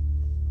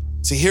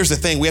 See, here's the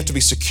thing. We have to be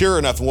secure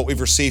enough in what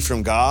we've received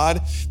from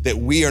God that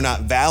we are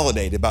not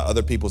validated by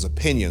other people's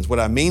opinions. What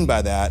I mean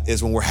by that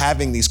is when we're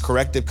having these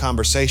corrective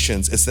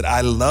conversations, it's that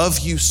I love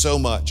you so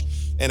much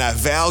and I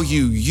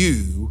value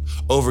you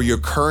over your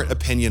current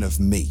opinion of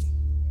me.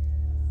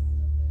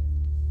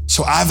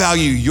 So I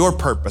value your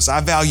purpose. I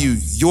value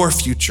your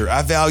future.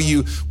 I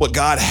value what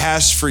God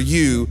has for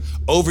you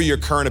over your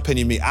current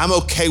opinion of me. I'm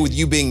okay with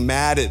you being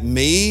mad at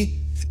me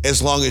as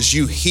long as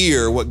you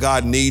hear what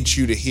God needs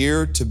you to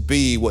hear to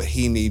be what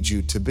He needs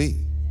you to be.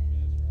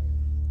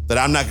 That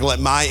I'm not gonna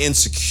let my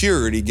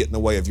insecurity get in the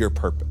way of your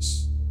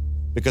purpose.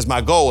 Because my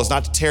goal is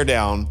not to tear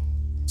down,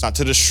 it's not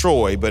to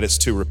destroy, but it's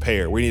to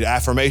repair. We need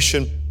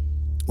affirmation,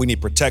 we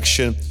need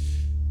protection,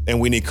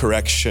 and we need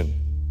correction.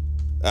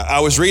 I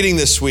was reading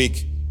this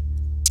week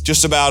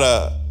just about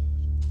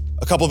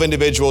a couple of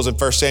individuals in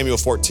 1 Samuel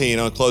 14.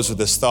 I'm gonna close with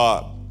this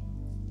thought.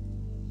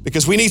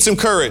 Because we need some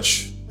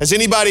courage. Has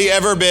anybody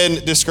ever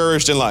been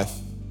discouraged in life?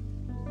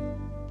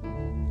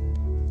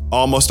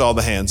 Almost all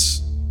the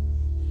hands.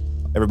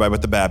 Everybody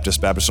but the Baptists.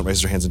 Baptists don't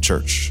raise their hands in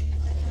church.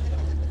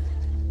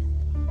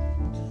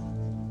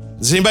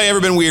 Has anybody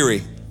ever been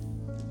weary?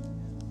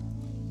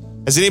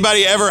 Has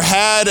anybody ever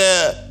had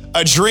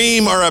a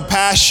dream or a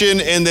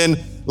passion and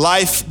then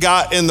life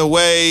got in the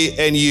way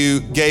and you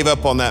gave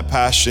up on that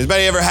passion?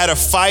 Anybody ever had a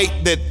fight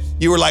that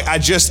you were like,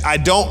 I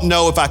don't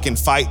know if I can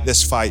fight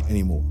this fight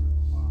anymore?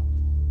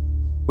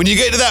 When you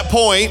get to that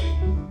point,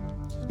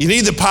 you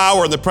need the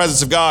power and the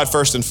presence of God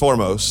first and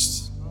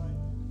foremost.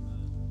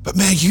 But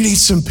man, you need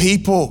some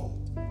people.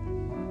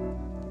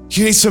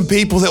 You need some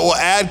people that will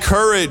add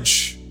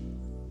courage,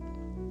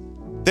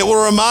 that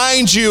will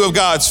remind you of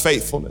God's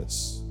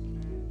faithfulness,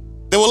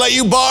 that will let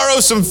you borrow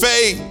some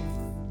faith,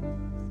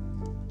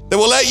 that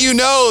will let you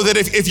know that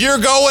if you're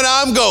going,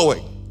 I'm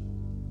going.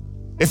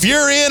 If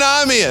you're in,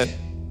 I'm in.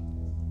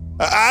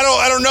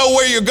 I don't know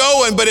where you're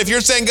going, but if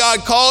you're saying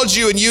God called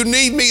you and you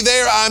need me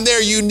there, I'm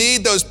there. You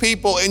need those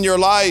people in your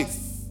life.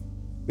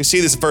 We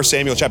see this in 1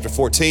 Samuel chapter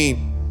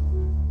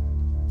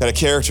 14. Got a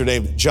character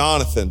named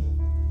Jonathan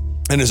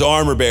and his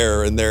armor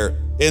bearer, and they're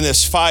in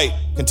this fight,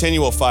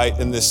 continual fight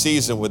in this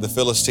season with the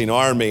Philistine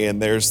army,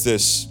 and there's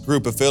this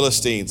group of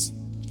Philistines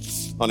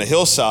on a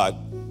hillside,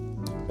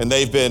 and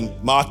they've been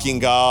mocking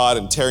God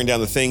and tearing down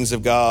the things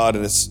of God,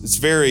 and it's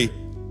very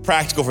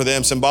practical for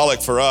them,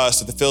 symbolic for us,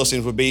 that the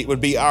Philistines would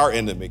be our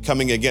enemy,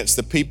 coming against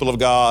the people of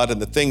God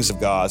and the things of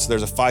God. So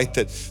there's a fight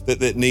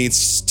that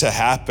needs to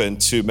happen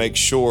to make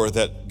sure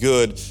that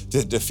good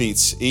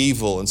defeats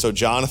evil. And so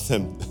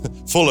Jonathan,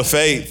 full of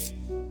faith,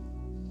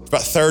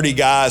 about 30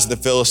 guys in the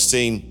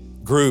Philistine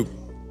group,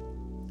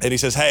 and he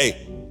says,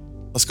 hey,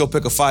 let's go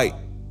pick a fight.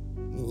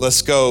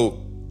 Let's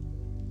go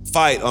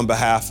fight on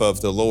behalf of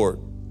the Lord.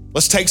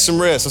 Let's take some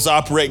risks. Let's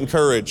operate in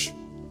courage.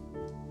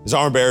 His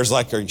armor bearer's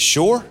like, are you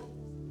sure?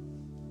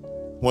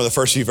 One of the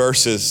first few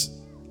verses,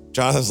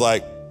 Jonathan's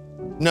like,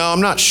 no,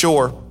 I'm not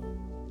sure.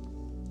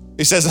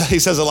 He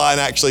says a line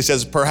actually, he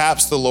says,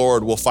 perhaps the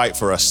Lord will fight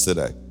for us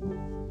today.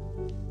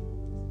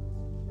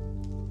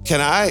 Can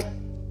I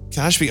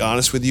just be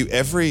honest with you?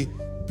 Every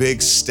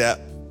big step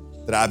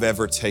that I've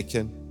ever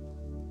taken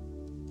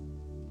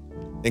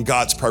in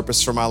God's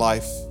purpose for my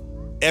life,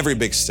 every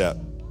big step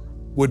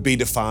would be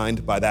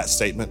defined by that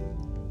statement,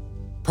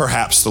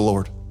 perhaps the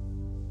Lord.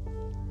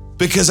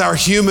 Because our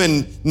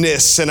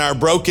humanness and our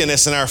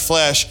brokenness and our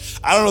flesh,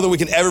 I don't know that we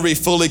can ever be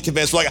fully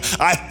convinced. We're like,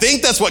 I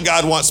think that's what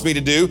God wants me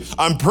to do.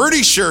 I'm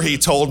pretty sure he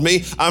told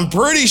me. I'm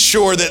pretty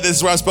sure that this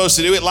is what I'm supposed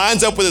to do. It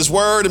lines up with his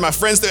word, and my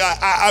friends,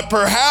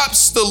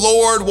 perhaps the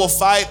Lord will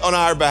fight on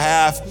our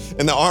behalf.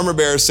 And the armor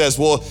bearer says,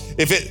 well,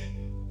 if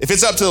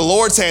it's up to the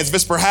Lord's hands, if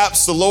it's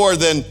perhaps the Lord,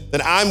 then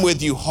I'm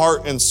with you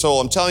heart and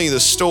soul. I'm telling you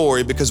this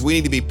story because we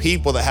need to be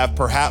people that have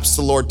perhaps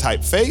the Lord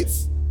type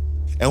faith.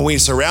 And we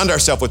surround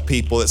ourselves with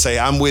people that say,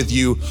 I'm with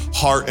you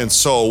heart and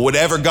soul.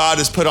 Whatever God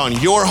has put on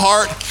your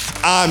heart,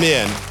 I'm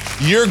in.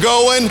 You're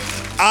going,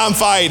 I'm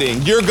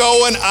fighting. You're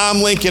going,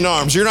 I'm linking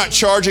arms. You're not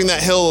charging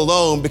that hill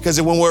alone,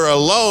 because when we're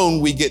alone,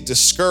 we get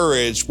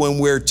discouraged. When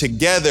we're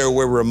together,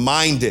 we're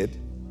reminded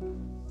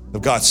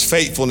of God's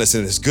faithfulness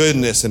and his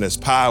goodness and his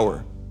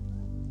power.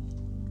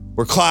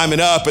 We're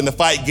climbing up and the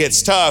fight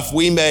gets tough.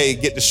 We may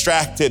get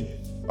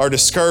distracted or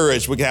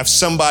discouraged. We can have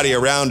somebody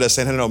around us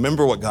saying, no,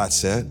 remember what God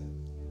said.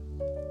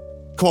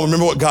 Come on,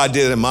 remember what God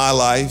did in my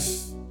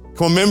life.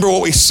 Come on, remember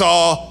what we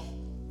saw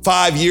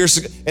 5 years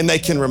ago. And they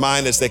can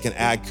remind us, they can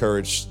add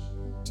courage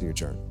to your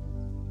journey.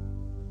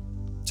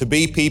 To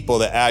be people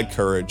that add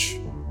courage,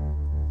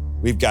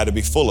 we've got to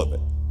be full of it.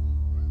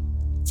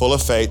 Full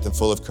of faith and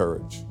full of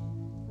courage.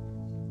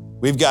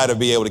 We've got to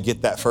be able to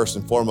get that first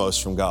and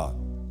foremost from God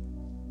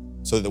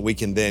so that we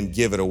can then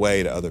give it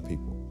away to other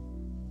people.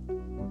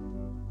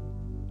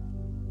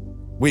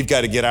 We've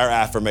got to get our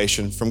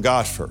affirmation from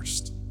God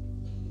first.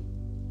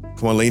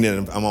 Come on, lean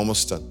in, I'm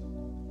almost done.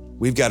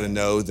 We've got to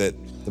know that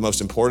the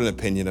most important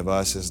opinion of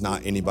us is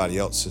not anybody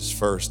else's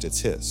first, it's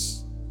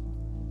his.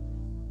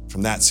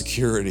 From that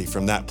security,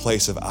 from that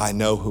place of I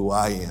know who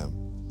I am,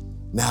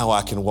 now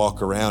I can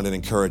walk around and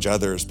encourage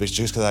others, but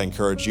just because I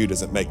encourage you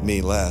doesn't make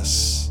me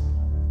less.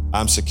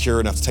 I'm secure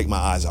enough to take my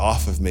eyes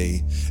off of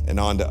me and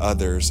onto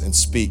others and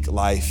speak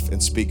life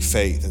and speak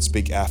faith and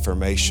speak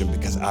affirmation,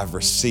 because I've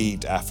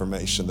received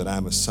affirmation that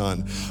I'm a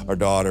son or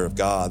daughter of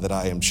God, that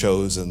I am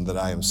chosen, that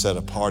I am set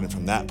apart. And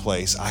from that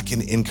place, I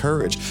can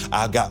encourage.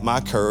 I've got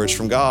my courage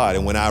from God.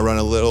 And when I run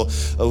a little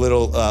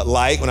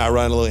light, when I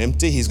run a little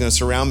empty, he's going to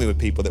surround me with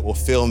people that will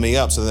fill me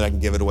up so that I can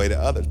give it away to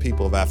others,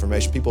 people of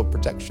affirmation, people of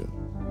protection.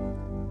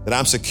 That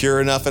I'm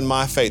secure enough in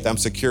my faith, I'm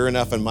secure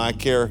enough in my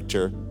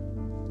character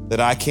that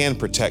I can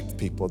protect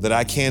people, that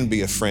I can be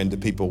a friend to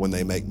people when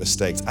they make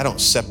mistakes. I don't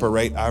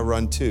separate, I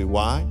run too.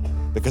 Why?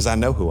 Because I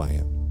know who I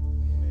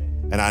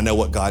am. And I know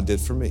what God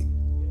did for me.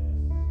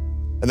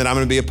 And then I'm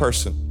gonna be a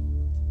person.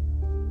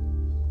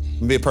 I'm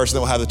gonna be a person that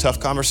will have the tough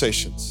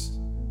conversations,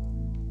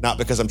 not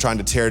because I'm trying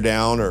to tear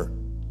down or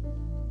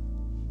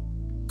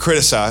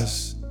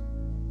criticize,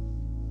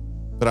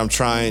 but I'm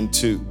trying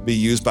to be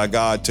used by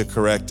God to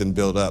correct and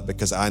build up,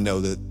 because I know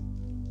that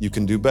you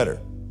can do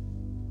better.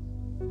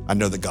 I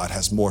know that God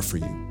has more for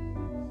you.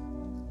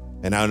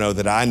 And I know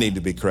that I need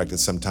to be corrected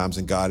sometimes,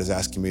 and God is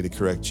asking me to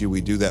correct you. We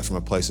do that from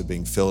a place of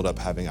being filled up,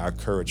 having our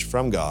courage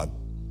from God,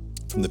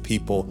 from the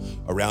people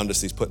around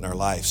us he's put in our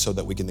life, so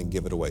that we can then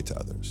give it away to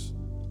others.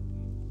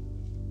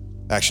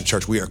 Action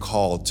Church, we are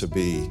called to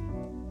be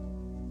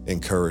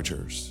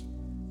encouragers.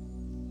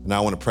 And I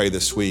want to pray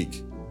this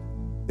week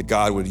that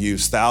God would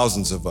use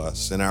thousands of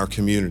us in our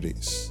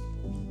communities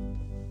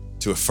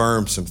to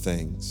affirm some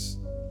things,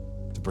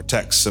 to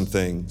protect some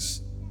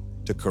things,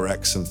 to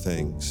correct some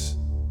things,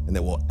 and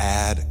that will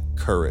add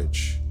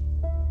courage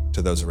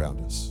to those around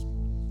us.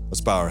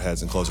 Let's bow our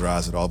heads and close our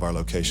eyes at all of our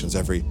locations.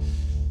 Every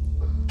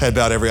head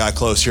bowed, every eye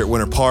closed here at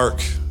Winter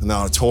Park, in the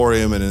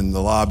auditorium, and in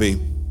the lobby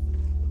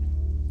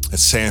at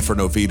Sanford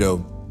and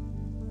Oviedo.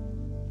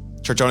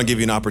 Church, I want to give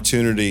you an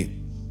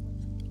opportunity,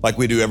 like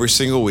we do every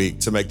single week,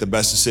 to make the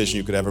best decision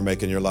you could ever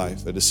make in your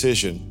life, a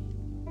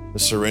decision to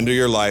surrender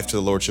your life to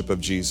the Lordship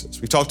of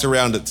Jesus. We talked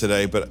around it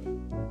today, but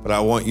I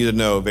want you to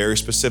know very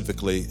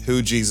specifically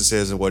who Jesus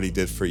is and what he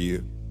did for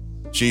you.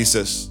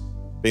 Jesus,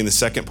 being the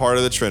second part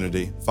of the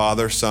Trinity,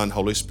 Father, Son,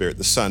 Holy Spirit,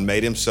 the Son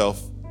made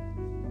himself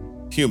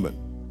human.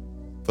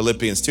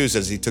 Philippians 2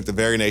 says he took the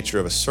very nature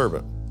of a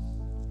servant.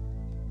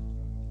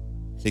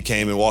 He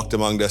came and walked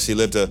among us. He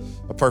lived a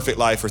perfect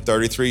life for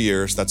 33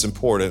 years. That's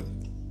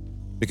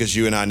important because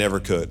you and I never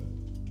could.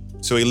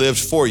 So he lived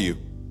for you,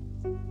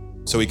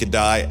 so he could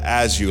die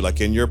as you, like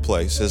in your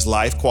place. His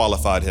life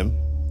qualified him.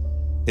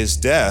 His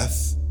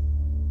death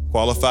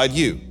qualified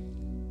you,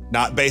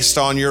 not based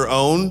on your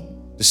own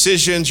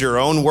decisions, your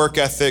own work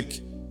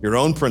ethic, your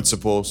own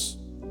principles,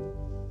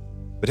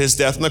 but his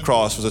death on the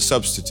cross was a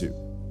substitute,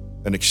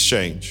 an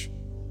exchange,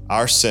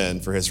 our sin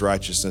for his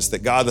righteousness,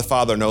 that God the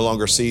Father no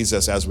longer sees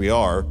us as we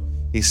are,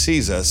 he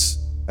sees us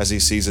as he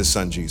sees his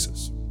son,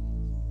 Jesus.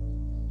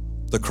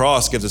 The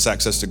cross gives us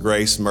access to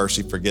grace,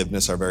 mercy,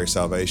 forgiveness, our very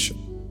salvation.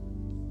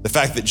 The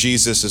fact that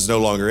Jesus is no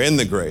longer in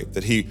the grave,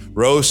 that he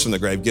rose from the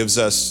grave, gives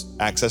us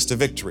access to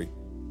victory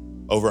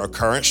over our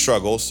current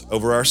struggles,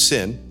 over our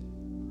sin,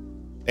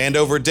 and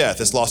over death.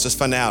 This loss is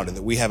finality,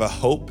 that we have a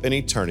hope in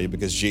eternity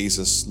because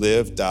Jesus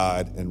lived,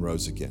 died, and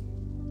rose again.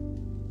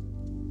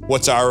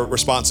 What's our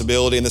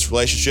responsibility in this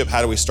relationship?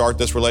 How do we start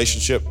this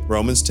relationship?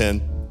 Romans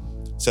 10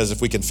 says,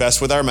 if we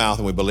confess with our mouth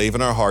and we believe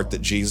in our heart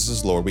that Jesus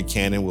is Lord, we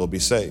can and will be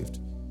saved.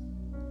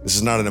 This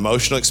is not an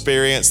emotional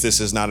experience. This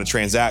is not a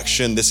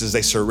transaction. This is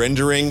a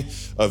surrendering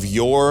of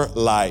your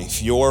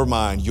life, your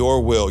mind,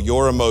 your will,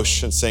 your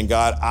emotions, saying,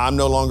 God, I'm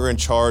no longer in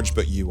charge,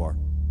 but you are.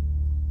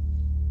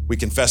 We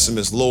confess him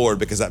as Lord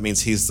because that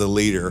means he's the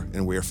leader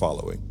and we're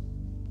following.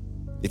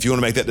 If you want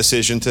to make that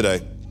decision today,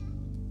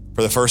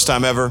 for the first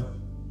time ever,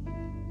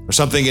 or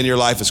something in your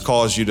life has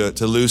caused you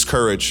to lose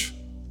courage,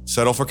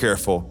 settle for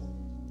careful,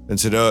 and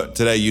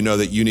today you know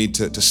that you need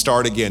to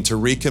start again, to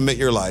recommit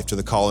your life to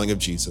the calling of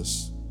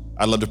Jesus.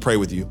 I'd love to pray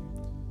with you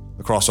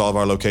across all of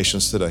our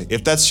locations today.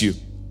 If that's you,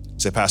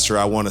 say, Pastor,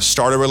 I want to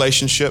start a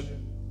relationship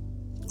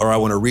or I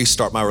want to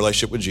restart my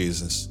relationship with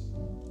Jesus.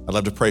 I'd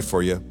love to pray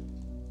for you.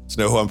 To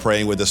know who I'm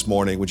praying with this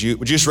morning. Would you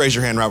just raise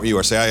your hand right where you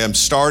are? Say, I am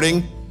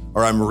starting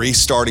or I'm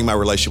restarting my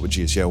relationship with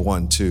Jesus. Yeah,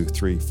 1, 2,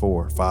 3,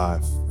 4,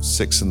 5,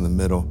 6 in the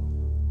middle.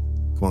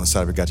 Come on the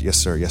side of it. Got you. Yes,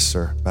 sir. Yes,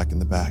 sir. Back in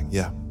the back.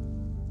 Yeah.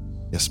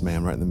 Yes,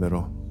 ma'am. Right in the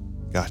middle.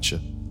 Gotcha.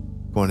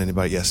 Come on,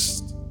 anybody?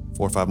 Yes.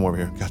 4 or 5 more over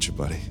here. Gotcha,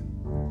 buddy.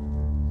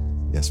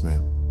 Yes,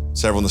 ma'am.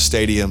 Several in the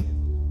stadium.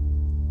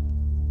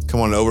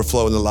 Come on,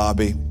 overflow in the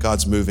lobby.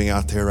 God's moving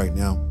out there right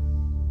now.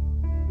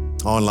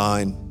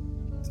 Online,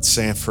 in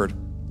Sanford,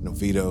 in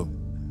Oviedo.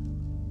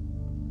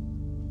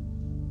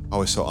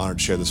 Always so honored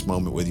to share this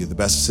moment with you. The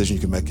best decision you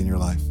can make in your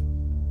life.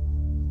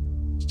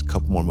 Just a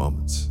couple more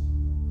moments.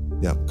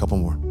 Yeah, a couple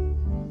more.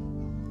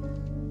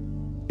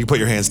 You can put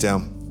your hands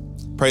down.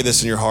 Pray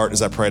this in your heart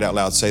as I pray it out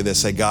loud. Say this.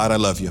 Say, God, I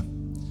love you.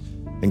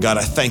 And God,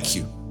 I thank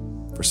you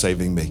for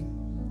saving me.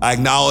 I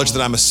acknowledge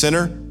that I'm a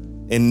sinner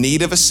in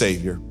need of a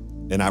Savior,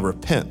 and I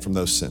repent from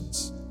those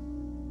sins.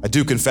 I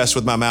do confess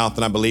with my mouth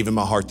and I believe in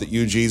my heart that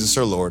you, Jesus,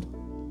 are Lord.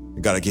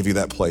 And God, I give you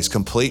that place,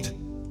 complete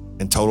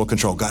and total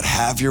control. God,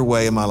 have your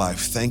way in my life.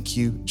 Thank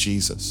you,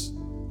 Jesus,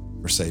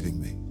 for saving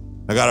me.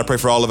 Now, God, I pray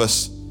for all of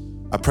us.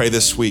 I pray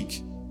this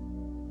week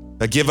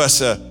that give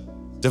us a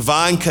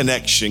divine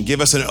connection,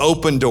 give us an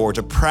open door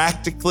to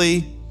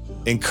practically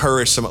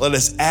encourage someone. Let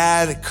us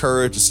add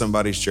courage to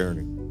somebody's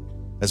journey.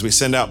 As we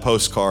send out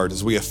postcards,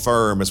 as we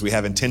affirm, as we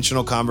have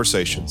intentional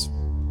conversations,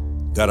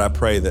 God, I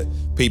pray that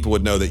people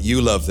would know that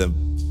you love them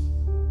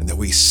and that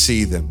we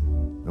see them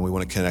and we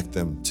want to connect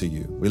them to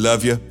you. We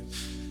love you.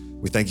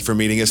 We thank you for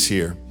meeting us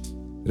here.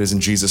 It is in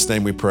Jesus'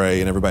 name we pray.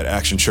 And everybody at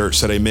Action Church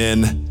said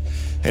amen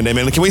and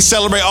amen. Can we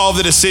celebrate all of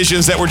the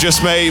decisions that were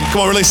just made?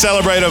 Come on, really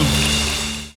celebrate them.